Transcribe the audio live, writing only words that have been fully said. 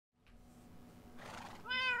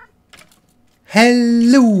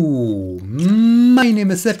Hello, my name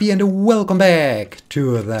is Sebbi and welcome back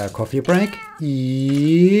to the coffee break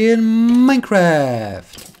in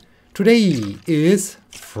Minecraft. Today is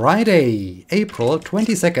Friday, April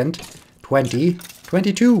 22nd,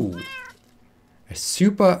 2022. A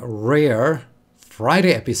super rare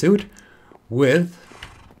Friday episode with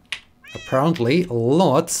apparently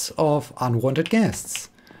lots of unwanted guests.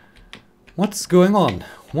 What's going on?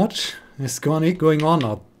 What is going on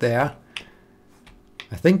out there?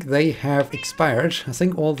 I think they have expired. I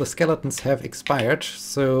think all the skeletons have expired,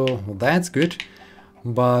 so that's good.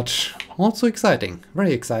 But also exciting,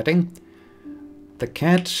 very exciting. The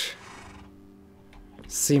cat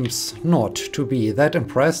seems not to be that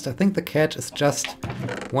impressed. I think the cat is just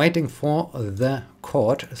waiting for the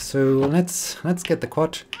cod. So let's get the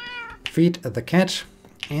cod, feed the cat,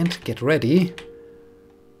 and get ready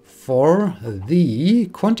for the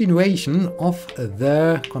continuation of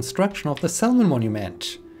the construction of the salmon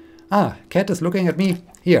monument. Ah, cat is looking at me.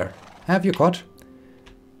 Here, have you caught?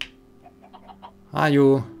 Are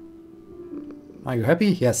you happy?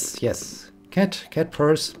 Yes. Cat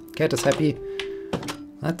purrs. Cat is happy.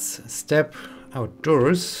 Let's step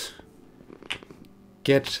outdoors.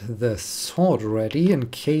 Get the sword ready in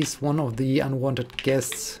case one of the unwanted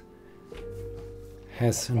guests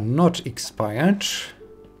has not expired.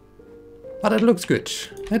 But it looks good.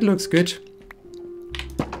 It looks good.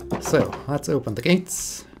 So, let's open the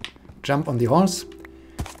gates, jump on the horse,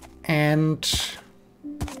 and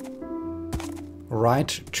ride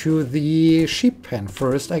to the sheep pen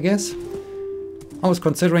first, I guess. I was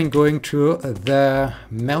considering going to the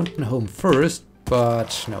mountain home first,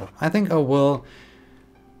 but no. I think I will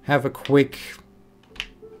have a quick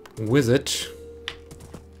visit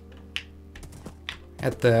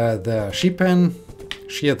at the sheep pen,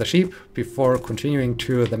 shear the sheep before continuing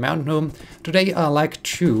to the mountain home. Today I like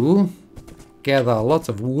to gather lots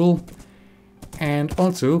of wool and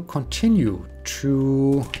also continue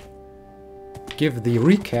to give the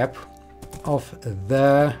recap of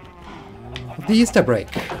the Easter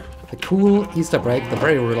break. The cool Easter break, the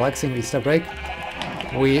very relaxing Easter break.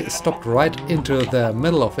 We stopped right into the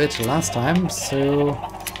middle of it last time, so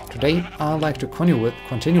today I like to continue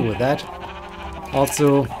with that.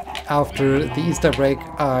 Also, after the Easter break,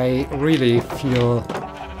 I really feel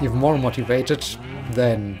even more motivated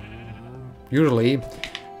than usually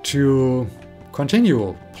to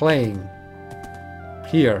continue playing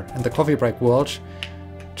here in the coffee break world,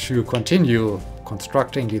 to continue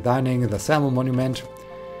constructing, designing the salmon monument.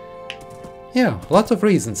 Yeah, lots of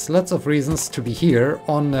reasons to be here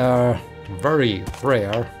on a very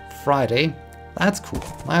rare Friday. That's cool,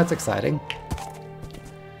 that's exciting.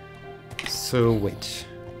 So wait.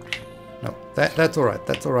 No, that's alright,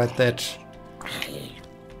 that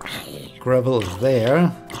gravel is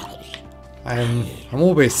there. I'm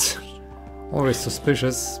always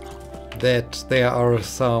suspicious that there are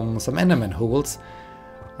some enderman holes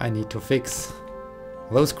I need to fix.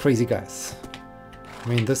 Those crazy guys. I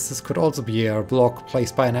mean, this could also be a block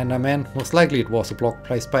placed by an enderman. Most likely it was a block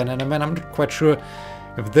placed by an enderman. I'm not quite sure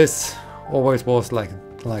if this always was like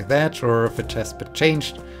that or if it has been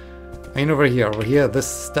changed. I mean, over here,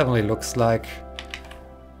 this definitely looks like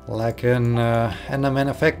an enderman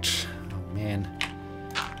effect. Oh man,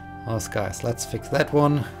 those guys. Let's fix that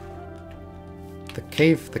one. The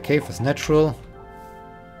cave is natural.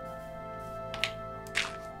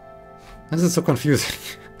 This is so confusing.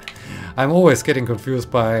 I'm always getting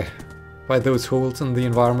confused by those holes in the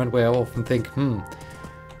environment where I often think,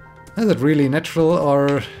 is it really natural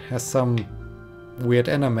or has some weird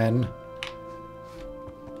enderman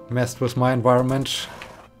messed with my environment,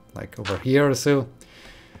 like over here or so.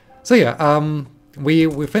 So yeah,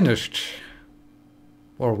 we finished,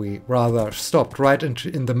 or we rather stopped right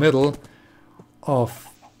in the middle of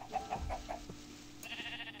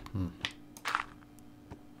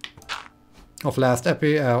last of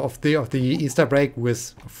the Easter break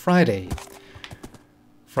with Friday,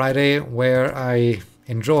 where I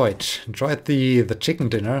enjoyed the chicken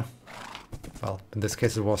dinner. Well, in this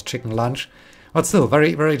case it was chicken lunch. But still,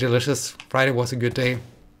 very, very delicious. Friday was a good day.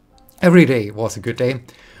 Every day was a good day.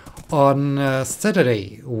 On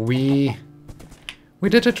Saturday, we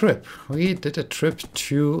did a trip. We did a trip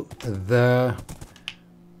to the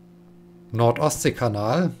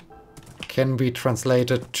Nordostseekanal. Can be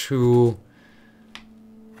translated to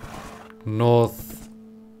North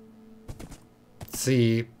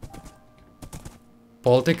Sea,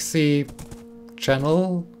 Baltic Sea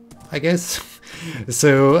Channel, I guess.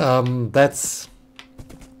 So that's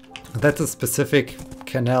a specific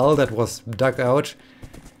canal that was dug out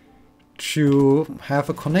to have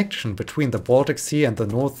a connection between the Baltic Sea and the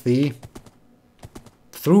North Sea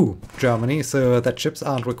through Germany, so that ships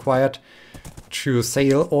aren't required to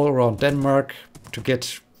sail all around Denmark to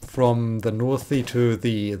get from the North Sea to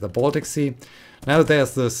the Baltic Sea. Now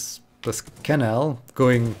there's this canal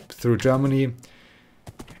going through Germany,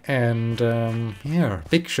 and yeah,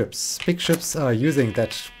 big ships are using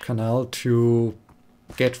that canal to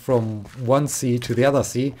get from one sea to the other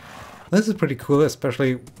sea. This is pretty cool,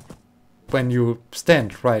 especially when you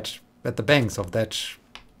stand right at the banks of that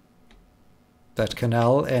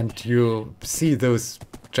canal and you see those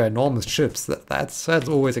ginormous ships. That's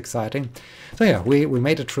always exciting. So yeah, we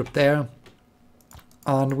made a trip there,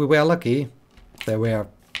 and we were lucky. There were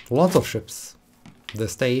lots of ships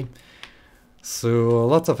this day, so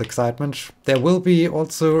lots of excitement. There will be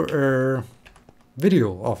also a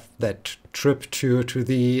video of that trip to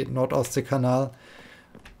the Nordostsee Canal.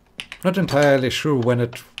 Not entirely sure when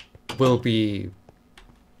it will be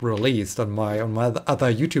released on my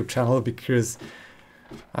other YouTube channel, because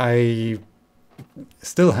I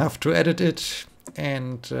still have to edit it,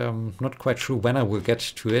 and not quite sure when I will get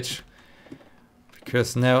to it,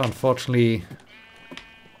 because now unfortunately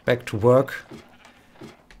back to work,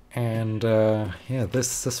 and yeah,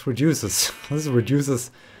 this reduces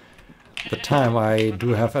the time I do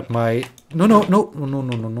have at my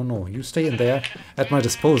no, you stay in there, at my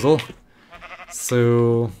disposal.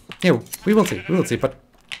 So yeah, we will see, but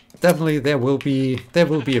definitely there will be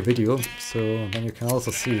a video, so then you can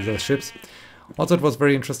also see the ships. Also, it was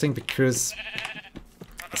very interesting because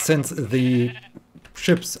since the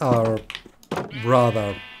ships are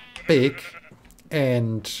rather big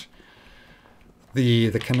and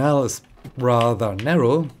the canal is rather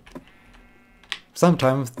narrow,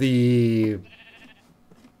 sometimes the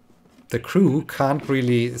crew can't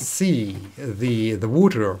really see the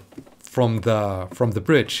water from the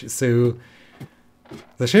bridge. So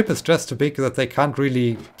the ship is just too big that they can't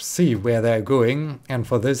really see where they're going, and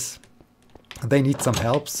for this they need some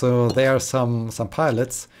help. So there are some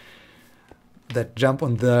pilots that jump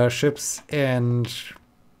on the ships and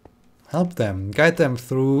help them, guide them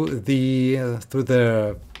through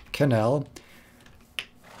the canal.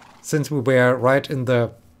 Since we were right in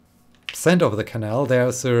the center of the canal,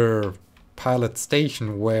 there's a pilot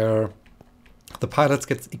station where the pilots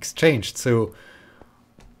get exchanged. So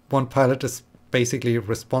one pilot is basically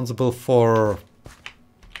responsible for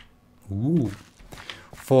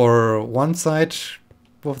one side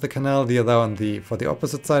of the canal, the other for the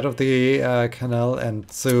opposite side of the canal, and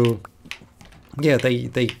so yeah,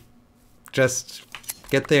 they just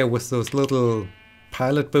get there with those little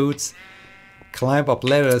pilot boats, climb up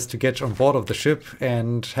ladders to get on board of the ship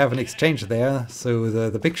and have an exchange there. So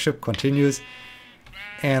the big ship continues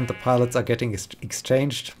and the pilots are getting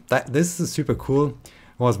exchanged. This is super cool.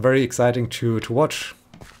 It was very exciting to watch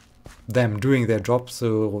them doing their job.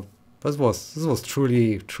 So this was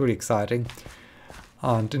truly exciting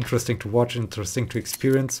and interesting to watch, interesting to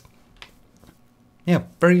experience. Yeah,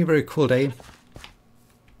 very cool day.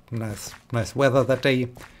 Nice weather that day.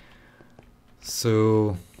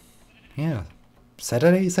 So yeah,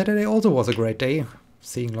 Saturday also was a great day.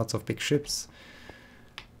 Seeing lots of big ships,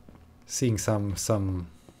 seeing some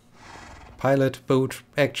pilot boat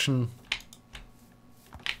action,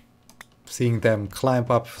 seeing them climb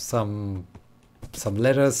up some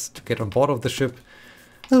ladders to get on board of the ship.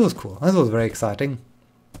 That was cool. That was very exciting.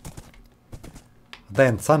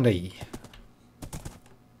 Then Sunday,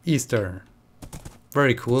 Easter,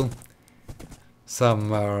 very cool.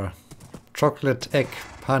 Some chocolate egg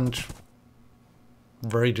punch,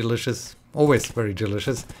 very delicious, always very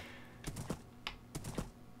delicious.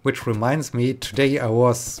 Which reminds me, today I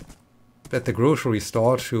was at the grocery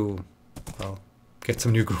store to, well, get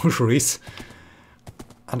some new groceries.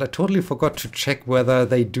 And I totally forgot to check whether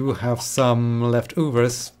they do have some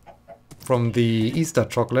leftovers from the Easter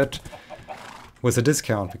chocolate with a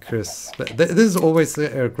discount, because this is always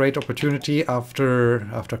a great opportunity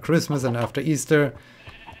after Christmas and after Easter,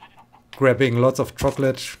 grabbing lots of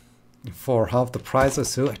chocolate for half the price or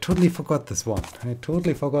so. I totally forgot this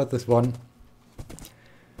one.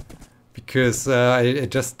 Because I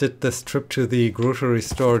just did this trip to the grocery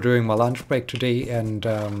store during my lunch break today,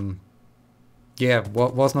 and yeah,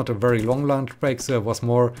 was not a very long lunch break, so I was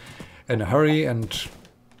more in a hurry, and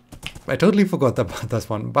I totally forgot about this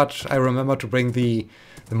one. But I remember to bring the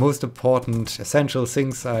most important essential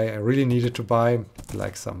things I really needed to buy,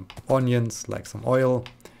 like some onions, like some oil,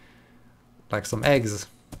 like some eggs.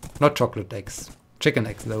 Not chocolate eggs, chicken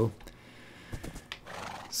eggs though.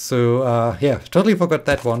 So yeah, totally forgot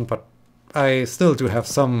that one, but I still do have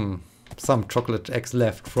some chocolate eggs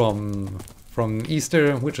left from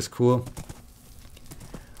Easter, which is cool.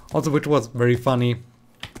 Also, which was very funny,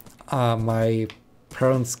 my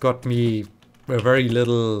parents got me a very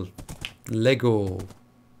little Lego.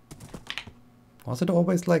 Was it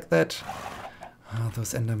always like that? Ah,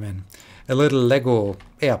 those Endermen. A little Lego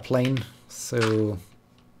airplane. So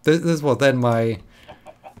this was then my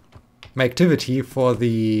activity for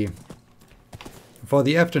the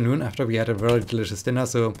afternoon after we had a very delicious dinner.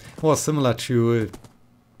 So it was similar to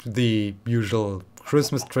the usual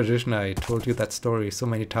Christmas tradition. I told you that story so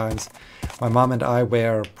many times. My mom and I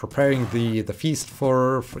were preparing the feast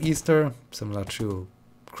for Easter, similar to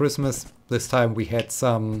Christmas. This time we had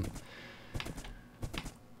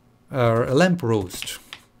a lamb roast,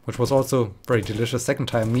 which was also very delicious. Second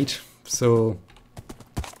time meat. So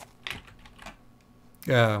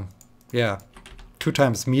yeah, 2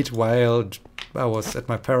 times meat while I was at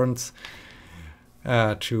my parents'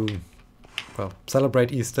 to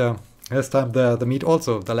celebrate Easter. This time the meat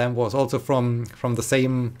also, the lamb was also from the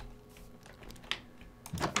same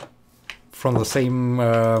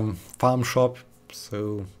farm shop.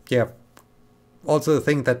 So yeah, also a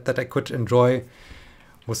thing that I could enjoy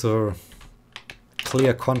with a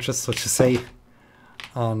clear conscience, so to say.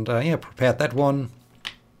 And yeah, prepared that one.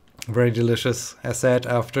 Very delicious. As said,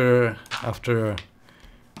 after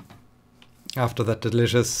that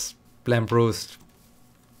delicious lamb roast,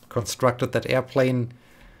 constructed that airplane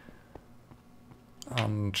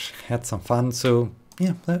and had some fun. So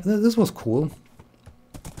yeah, this was cool.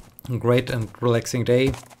 A great and relaxing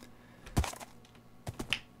day.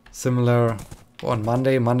 Similar on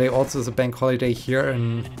Monday. Monday also is a bank holiday here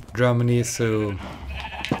in Germany, so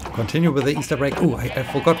continue with the Easter break. Oh, I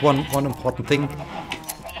forgot one important thing.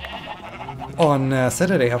 On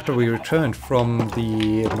Saturday, after we returned from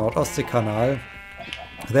the Nordostsee Canal,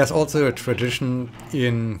 there's also a tradition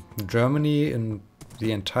in Germany, in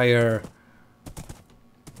the entire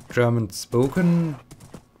German-spoken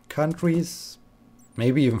countries,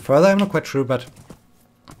 maybe even further, I'm not quite sure, but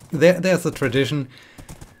there's a tradition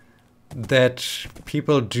that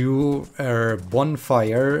people do a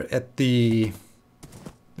bonfire in the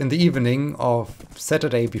evening of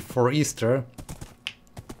Saturday before Easter.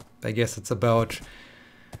 I guess it's about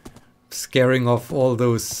scaring off all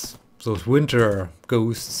those winter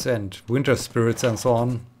ghosts and winter spirits and so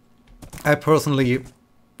on. I personally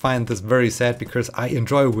find this very sad because I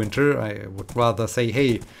enjoy winter. I would rather say,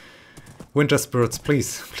 hey, winter spirits,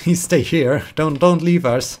 please stay here. Don't leave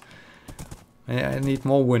us. I need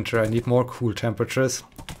more winter. I need more cool temperatures.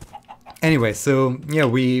 Anyway, so yeah,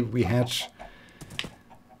 we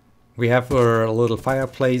have our little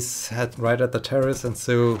fireplace right at the terrace, and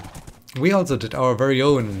so we also did our very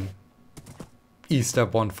own Easter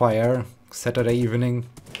bonfire Saturday evening.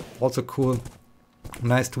 Also cool,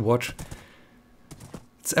 nice to watch.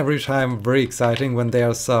 It's every time very exciting when there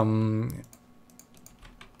are some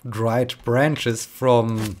dried branches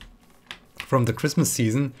from the Christmas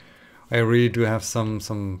season. I really do have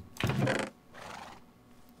some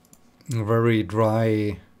very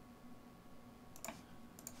dry.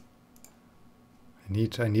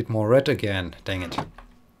 I need more red again, dang it.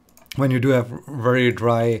 When you do have very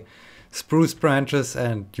dry spruce branches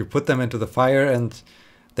and you put them into the fire and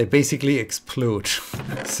they basically explode.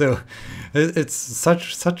 So it's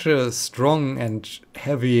such a strong and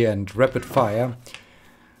heavy and rapid fire.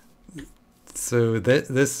 So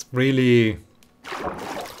this really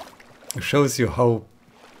shows you how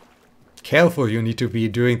careful you need to be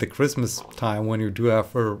during the Christmas time when you do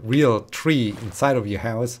have a real tree inside of your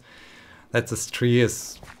house. That this tree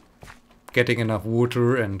is getting enough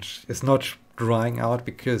water and is not drying out,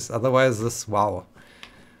 because otherwise this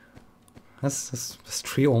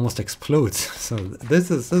tree almost explodes. So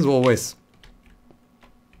this is always,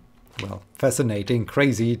 well, fascinating,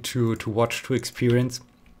 crazy to watch, to experience.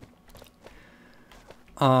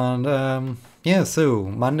 And yeah, so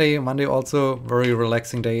Monday also very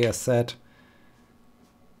relaxing day, as said.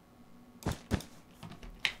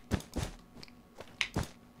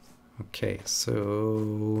 Okay,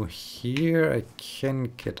 so here I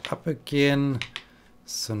can get up again.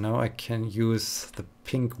 So now I can use the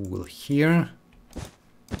pink wool here.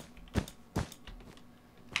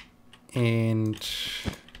 And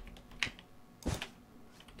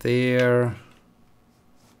there.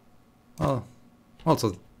 Well,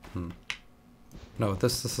 also, no,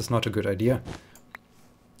 this is not a good idea,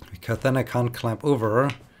 because then I can't climb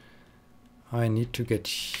over. I need to get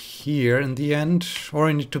here in the end, or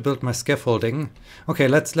I need to build my scaffolding. Okay,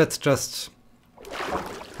 let's just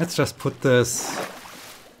put this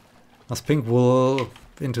pink wool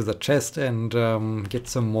into the chest and get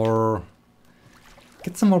some more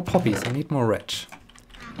poppies. I need more red.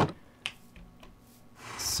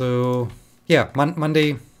 So yeah,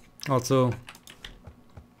 Monday also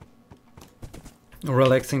A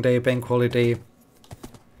relaxing day, bank holiday.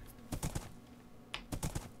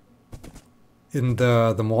 In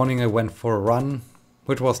the morning I went for a run,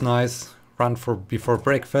 which was nice. Run before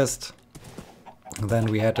breakfast. And then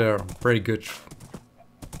we had a very good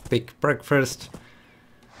big breakfast.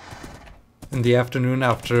 In the afternoon,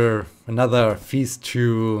 after another feast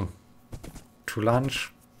to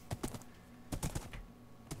lunch,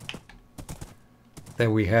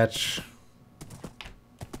 then we had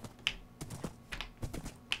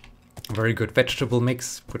a very good vegetable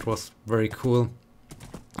mix, which was very cool.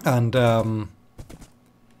 And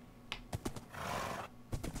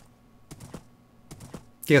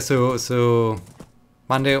yeah, so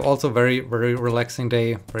Monday also very relaxing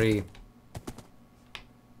day, very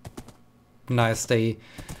nice day.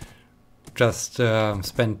 Just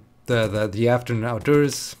spent the afternoon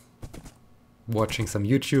outdoors, watching some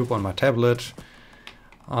YouTube on my tablet,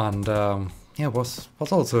 and yeah, was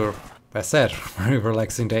also, as I said, very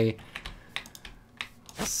relaxing day.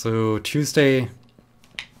 So Tuesday,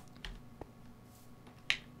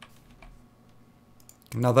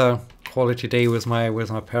 another quality day with my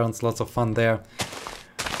parents, lots of fun there.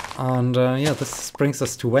 And yeah, this brings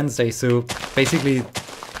us to Wednesday. So basically,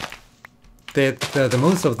 the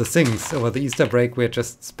most of the things over the Easter break, we're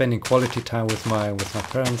just spending quality time with my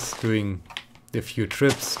parents, doing a few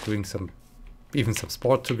trips, doing even some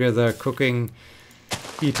sport together, cooking,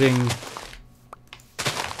 eating,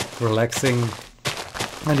 relaxing.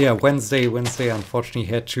 And yeah, Wednesday unfortunately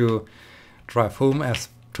had to drive home as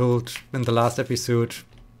told in the last episode.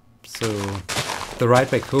 So the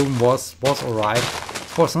ride back home was alright.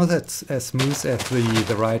 Of course, not as smooth as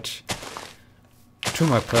the ride to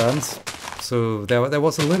my parents. So there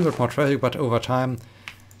was a little bit more traffic, but over time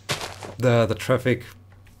the traffic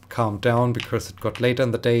calmed down because it got later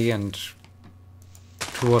in the day, and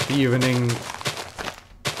toward the evening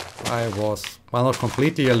I was, well, not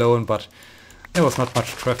completely alone, but there was not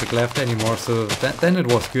much traffic left anymore. So then it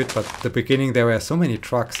was good. But the beginning there were so many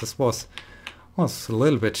trucks. This was a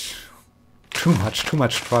little bit too much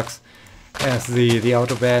trucks, as the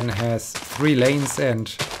autobahn has 3 lanes and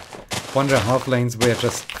 1.5 lanes were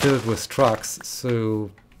just filled with trucks.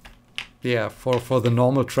 So yeah, for the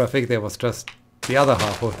normal traffic there was just the other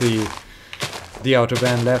half of the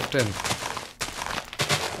autobahn left, and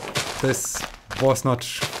this was not,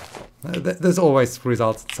 this always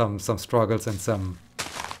results in some struggles and some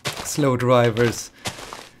slow drivers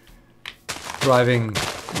driving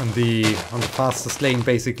on the fastest lane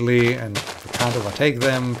basically, and you can't overtake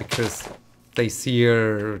them because they see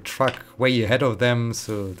a truck way ahead of them.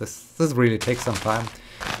 So this really takes some time.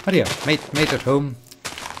 But yeah, made it home,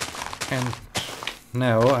 and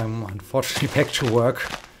now I'm unfortunately back to work.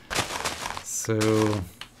 So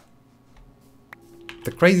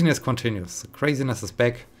the craziness continues. The craziness is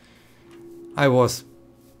back. I was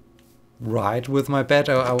right with my bed.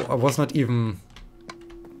 I was not even,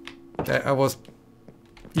 I was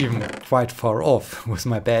even quite far off with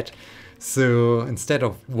my bed. So instead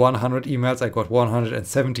of 100 emails, I got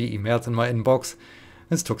 170 emails in my inbox.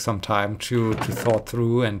 This took some time to thought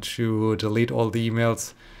through and to delete all the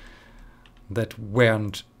emails that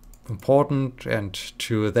weren't important, and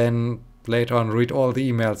to then later on read all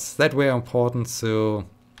the emails that were important. So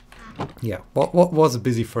yeah, what was a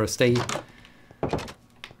busy first day,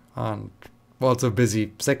 and also a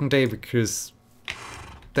busy second day, because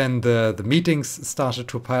then the meetings started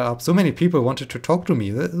to pile up. So many people wanted to talk to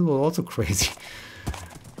me. That was also crazy.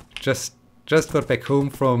 Just got back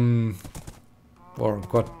home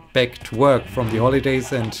got back to work from the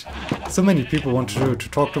holidays, and so many people wanted to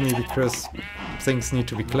talk to me because things need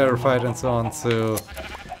to be clarified and so on. So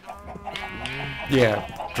yeah,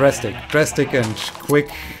 drastic and quick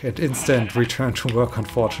and instant return to work,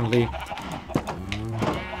 unfortunately.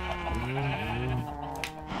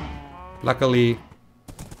 Luckily,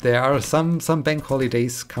 there are some bank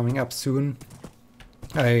holidays coming up soon.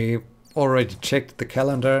 I already checked the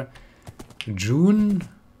calendar. June?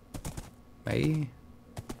 May?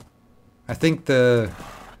 I think the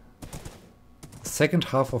second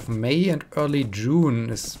half of May and early June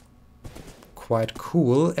is quite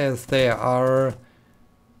cool, as there are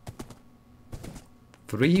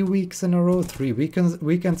 3 weeks in a row, 3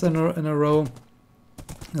 weekends in a row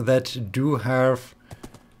that do have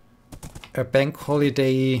a bank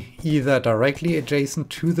holiday either directly adjacent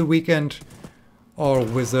to the weekend or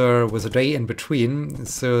with a day in between.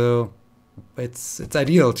 So it's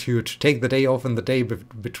ideal to take the day off in the day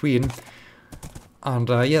between. And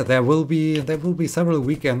yeah, there will be several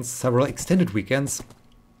weekends, several extended weekends.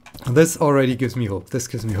 This already gives me hope. This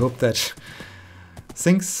gives me hope that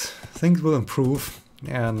things will improve,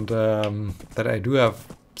 and that I do have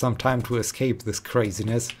some time to escape this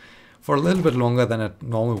craziness for a little bit longer than a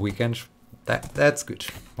normal weekend. That's good.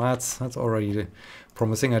 That's already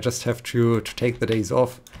promising. I just have to take the days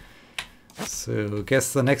off. So I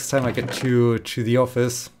guess the next time I get to the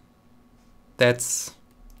office, that's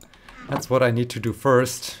what I need to do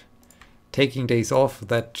first. Taking days off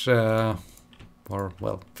that, or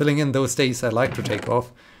well, filling in those days I like to take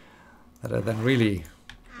off, that I then really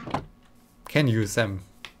can use them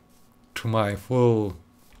to my full,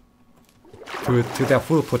 to their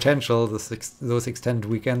full potential. Those extended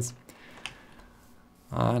weekends.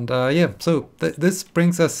 And yeah, so this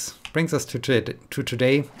brings us to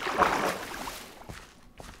today.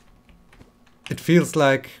 It feels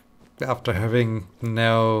like after having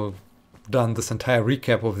now done this entire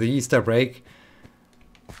recap of the Easter break,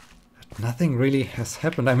 nothing really has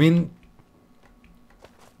happened. I mean,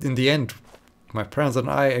 in the end, my parents and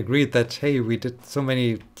I agreed that, hey, we did so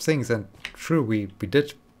many things, and true, we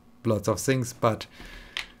did lots of things, but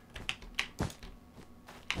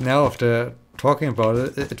now after talking about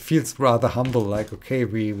it, it feels rather humble, like, okay,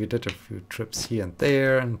 we did a few trips here and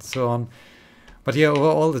there and so on. But yeah,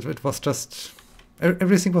 overall, it was just,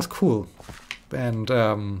 everything was cool. And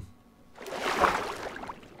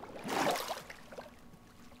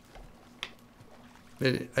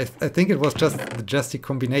I think it was just the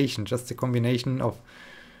combination of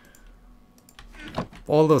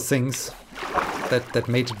all those things that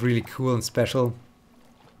made it really cool and special.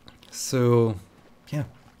 So yeah,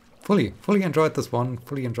 fully enjoyed this one,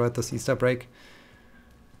 fully enjoyed this Easter break.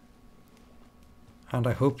 And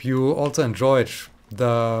I hope you also enjoyed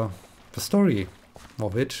the story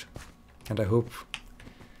of it. And I hope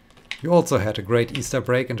you also had a great Easter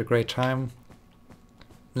break and a great time.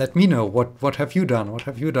 Let me know, what have you done? What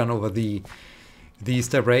have you done over the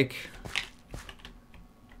Easter break?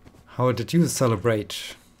 How did you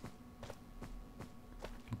celebrate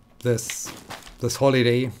this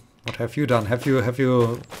holiday? What have you done? Have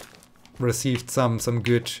you received some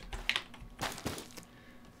good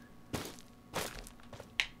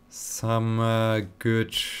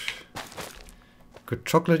good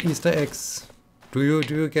chocolate Easter eggs? Do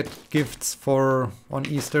you get gifts on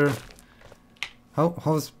Easter?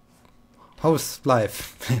 How's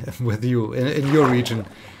life with you in your region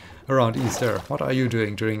around Easter? What are you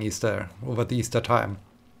doing during Easter, over the Easter time?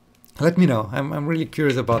 Let me know. I'm really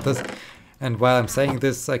curious about this. And while I'm saying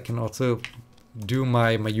this, I can also do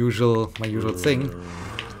my usual thing.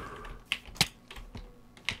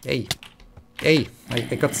 Hey, I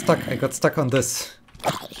got stuck on this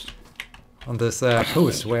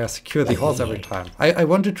post where I secure the horse every time. I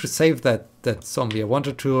wanted to save that zombie. I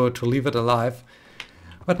wanted to leave it alive,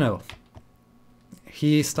 but no.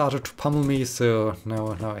 He started to pummel me, so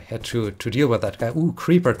now I had to deal with that guy. Ooh,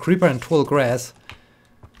 creeper in tall grass.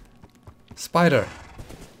 Spider.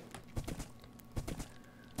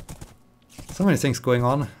 So many things going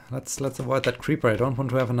on. Let's avoid that creeper. I don't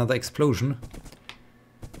want to have another explosion.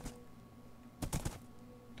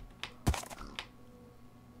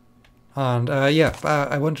 And yeah,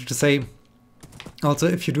 I wanted to say also,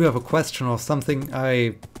 if you do have a question or something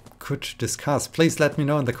I could discuss, please let me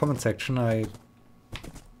know in the comment section. I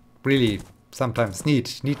really sometimes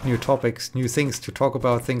need new topics, new things to talk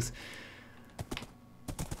about, things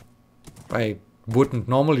I wouldn't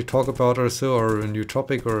normally talk about or so, or a new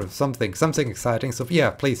topic or something exciting. So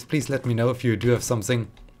yeah, please let me know if you do have some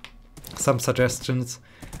suggestions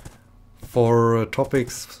for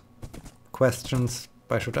topics, questions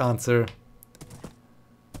I should answer.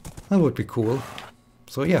 That would be cool.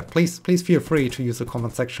 So yeah, please feel free to use the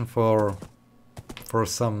comment section for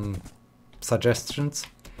some suggestions.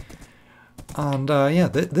 And yeah,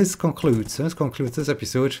 this concludes this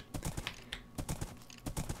episode.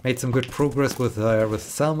 Made some good progress with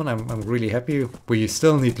salmon. I'm really happy. We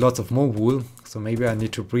still need lots of more wool, so maybe I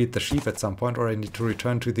need to breed the sheep at some point, or I need to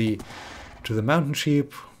return to the mountain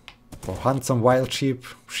sheep, or hunt some wild sheep,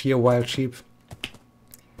 shear wild sheep.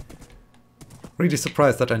 Really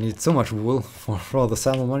surprised that I need so much wool for the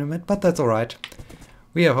salmon monument, but that's alright.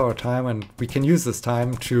 We have our time, and we can use this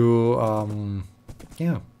time to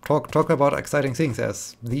yeah, talk about exciting things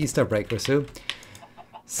as the Easter break or so.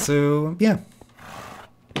 So yeah,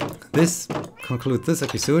 this concludes this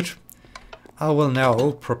episode. I will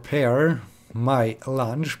now prepare my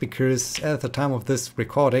lunch, because at the time of this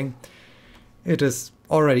recording it is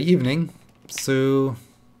already evening. So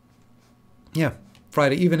yeah,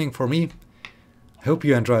 Friday evening for me. I hope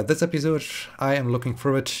you enjoyed this episode. I am looking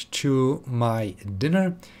forward to my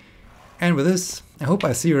dinner. And with this, I hope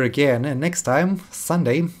I see you again next time,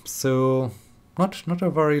 Sunday. So not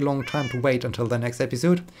a very long time to wait until the next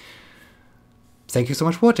episode. thank you so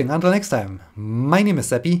much for watching. Until next time, my name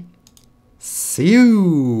is Sebbi. See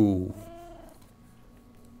you!